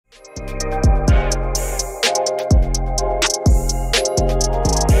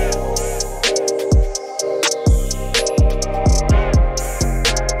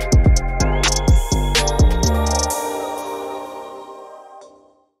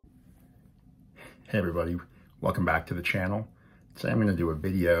Hey everybody, welcome back to the channel. Today I'm going to do a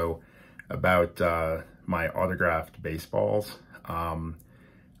video about my autographed baseballs.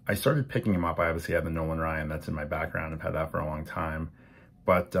 I started picking them up. I obviously have the Nolan Ryan that's in my background. I've had that for a long time.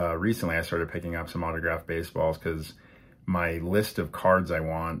 But recently I started picking up some autographed baseballs because my list of cards I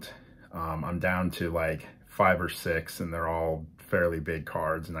want, I'm down to like 5 or 6 and they're all fairly big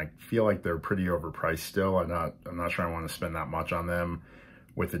cards and I feel like they're pretty overpriced still. I'm not sure I want to spend that much on them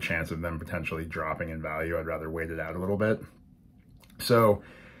with the chance of them potentially dropping in value. I'd rather wait it out a little bit. So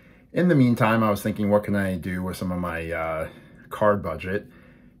in the meantime, I was thinking, what can I do with some of my card budget?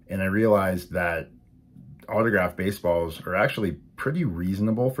 And I realized that autographed baseballs are actually pretty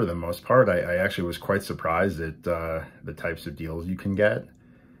reasonable for the most part. I actually was quite surprised at the types of deals you can get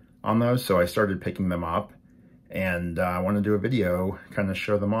on those. So I started picking them up and I want to do a video, kind of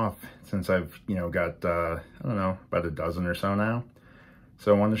show them off since I've, got, I don't know, about a dozen or so now.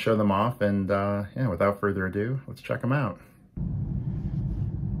 So I wanted to show them off and yeah, without further ado, let's check them out.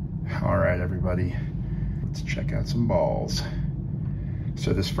 All right, everybody, let's check out some balls.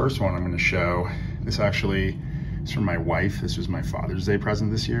 So this first one I'm going to show, this actually is from my wife. This was my Father's Day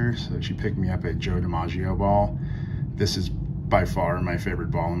present this year. So she picked me up a Joe DiMaggio ball. This is by far my favorite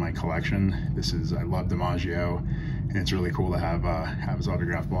ball in my collection. I love DiMaggio, and it's really cool to have his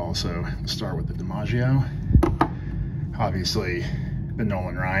autographed ball. So we'll start with the DiMaggio. Obviously, the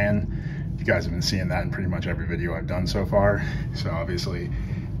Nolan Ryan. You guys have been seeing that in pretty much every video I've done so far. So obviously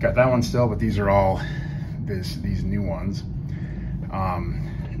got that one still, but these are all these new ones.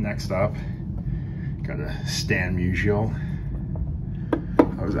 Next up, got a Stan Musial.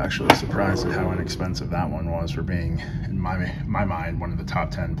 I was actually surprised at how inexpensive that one was for being, in my mind, one of the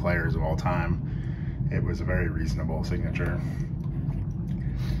top 10 players of all time. It was a very reasonable signature.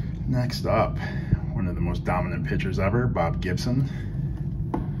 Next up, one of the most dominant pitchers ever, Bob Gibson.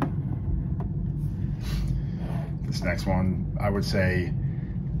 This next one, I would say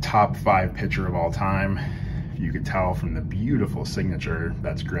top 5 pitcher of all time. You could tell from the beautiful signature,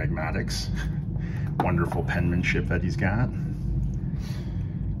 that's Greg Maddux. Wonderful penmanship that he's got.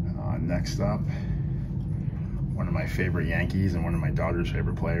 Next up, one of my favorite Yankees and one of my daughter's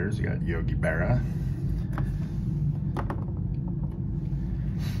favorite players, you got Yogi Berra.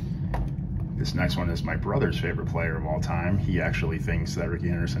 This next one is my brother's favorite player of all time. He actually thinks that Rickey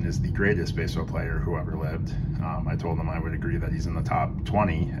Henderson is the greatest baseball player who ever lived. I told him I would agree that he's in the top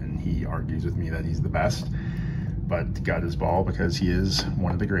 20, and he argues with me that he's the best, but got his ball because he is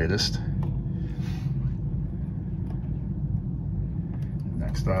one of the greatest.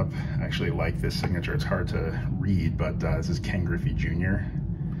 Next up, I actually like this signature. It's hard to read, but this is Ken Griffey Jr.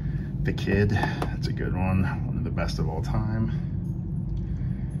 The Kid, that's a good one of the best of all time.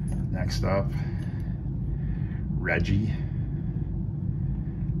 Next up, Reggie.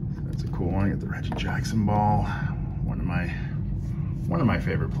 That's a cool one. I got the Reggie Jackson ball. One of my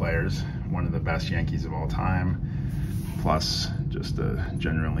favorite players. One of the best Yankees of all time. Plus, just a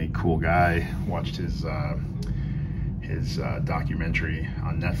generally cool guy. Watched his documentary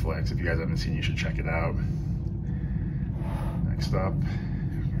on Netflix. If you guys haven't seen it, you should check it out. Next up,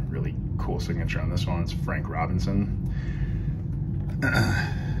 really cool signature on this one. It's Frank Robinson.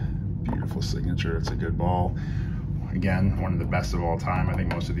 Beautiful signature. It's a good ball. Again, one of the best of all time. I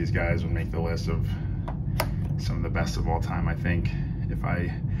think most of these guys would make the list of some of the best of all time. I think if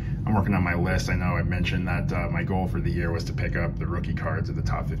I'm working on my list. I know I mentioned that my goal for the year was to pick up the rookie cards of the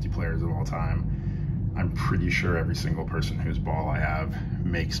top 50 players of all time. I'm pretty sure every single person whose ball I have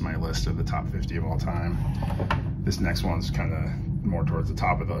makes my list of the top 50 of all time. This next one's kind of more towards the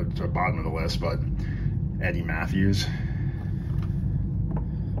top of the bottom of the list, but Eddie Matthews.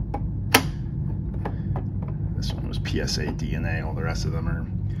 This one was PSA DNA. All the rest of them are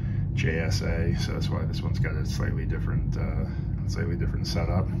JSA, so that's why this one's got a slightly different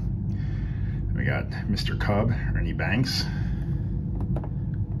setup. We got Mr. Cub, Ernie Banks.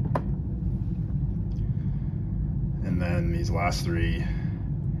 And then these last three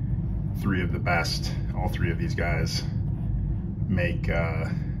of the best. All 3 of these guys make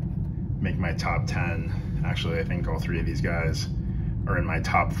my top 10. Actually, I think all 3 of these guys are in my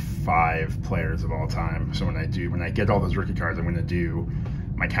top 5 players of all time. So when I get all those rookie cards, I'm going to do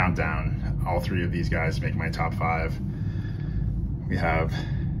my countdown. All 3 of these guys make my top 5. We have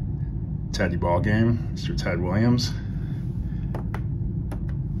Teddy Ballgame, Mr. Ted Williams.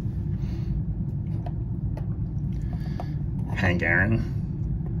 Hank Aaron.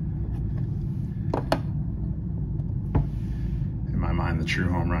 In my mind, the true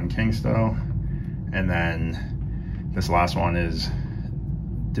home run king still. And then this last one is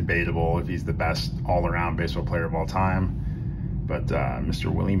debatable if he's the best all-around baseball player of all time, but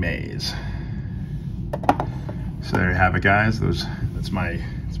Mr. Willie Mays. So there you have it, guys. That's my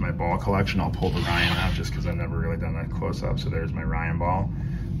ball collection. I'll pull the Ryan out just because I've never really done a close-up. So there's my Ryan ball.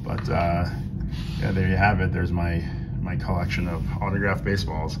 But yeah, there you have it. There's my collection of autographed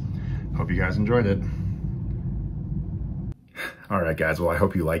baseballs. Hope you guys enjoyed it. All right, guys. Well, I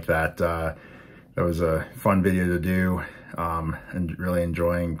hope you liked that. That was a fun video to do. And really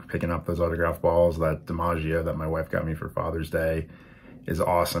enjoying picking up those autographed balls. That DiMaggio that my wife got me for Father's Day is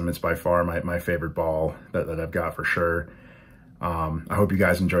awesome. It's by far my favorite ball that I've got for sure. I hope you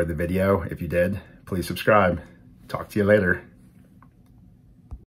guys enjoyed the video. If you did, please subscribe. Talk to you later.